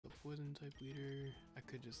poison type leader. I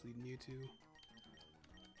could just lead Mewtwo.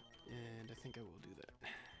 And I think I will do that.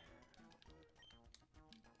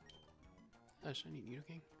 Ah, shiny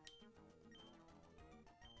Nidoking.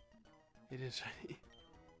 It is shiny.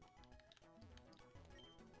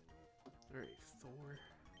 Alright, Thor.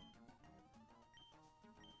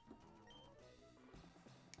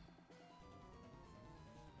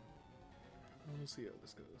 We'll see how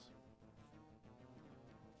this goes.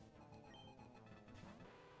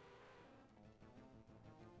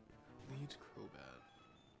 Leads Crobat.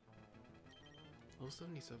 Level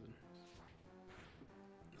 77.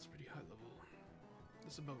 That's pretty high level.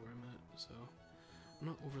 That's about where I'm at, so I'm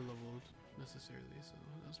not over leveled necessarily, so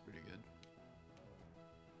that's pretty good.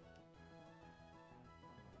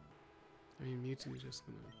 I mean, Mewtwo is just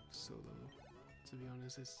gonna solo. To be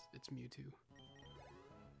honest, it's Mewtwo.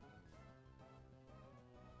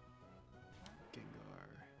 Gengar.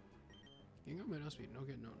 Gengar might outspeed.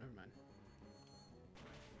 Okay, no, never mind.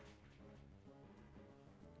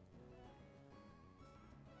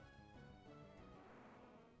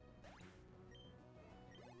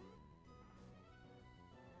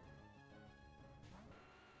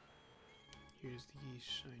 Here's the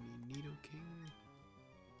shiny Nidoking.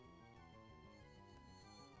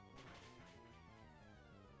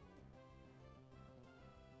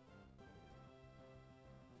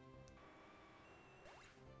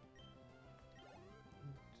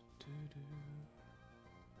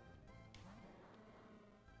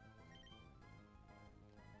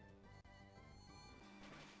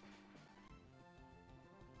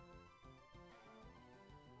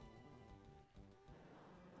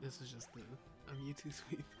 This is just a Mewtwo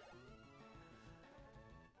sweep.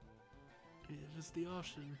 It's just the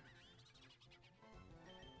option.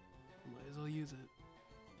 Might as well use it.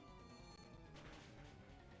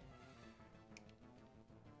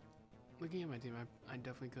 Looking at my team, I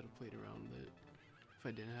definitely could have played around it if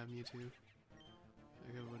I didn't have Mewtwo.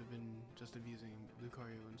 Like I would have been just abusing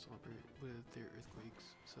Lucario and Swampert with their Earthquakes,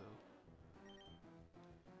 so...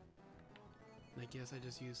 Like, yes, I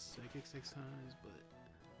just used Psychic 6 times, but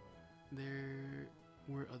there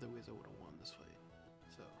were other ways I would have won this fight,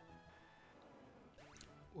 so...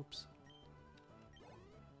 Whoops.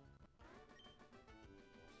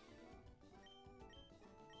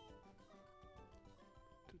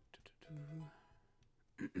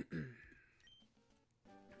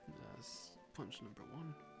 That's punch number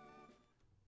 1.